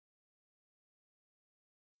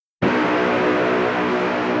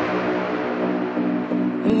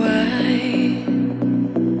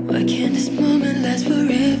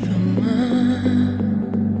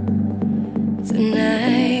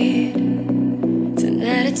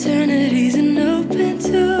eternity's an open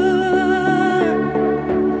door.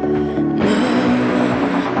 No,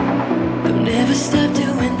 don't ever stop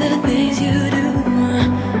doing the things you do.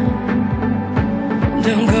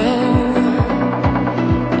 Don't go.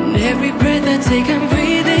 And every breath I take, I'm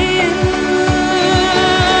breathing you.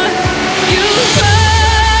 Euphoria,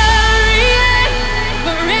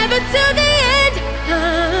 forever till the end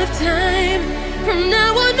of time. From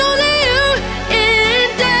now on, only you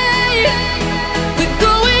and I. We're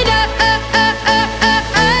going up, up, up, up, up,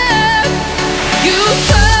 up.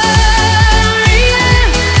 Euphoria,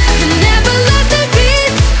 can never let the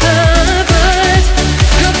beat of us.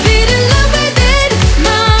 You're beating love within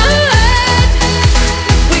my heart.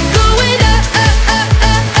 We're going up, up, up,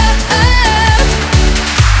 up, up, up.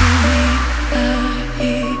 We are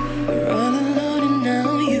here, we're all alone in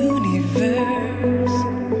our universe.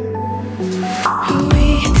 We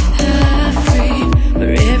are free,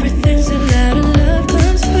 where everything's allowed and love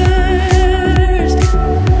comes first.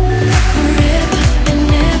 Forever and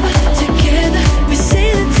ever together, we're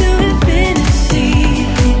sailing to infinity.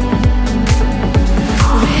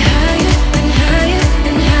 We're higher and higher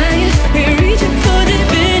and higher, we're reaching for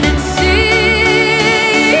divinity.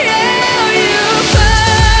 Oh,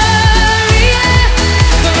 Euphoria,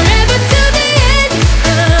 forever till the end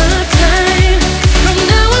of time. From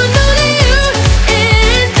now on, only you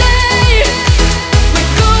and I.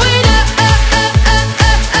 We're going up, up, up, up,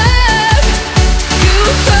 up, up.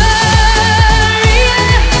 Euphoria,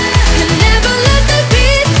 can never let the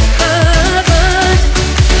beat of us.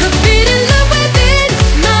 You're beating love within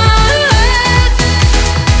my heart.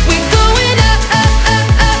 We're going up, up, up,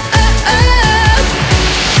 up, up, up.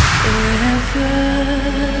 Forever,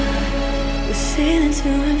 we're sailing to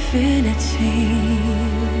infinity.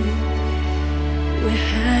 We're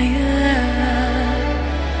higher,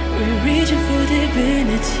 we're reaching for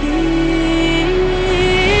divinity.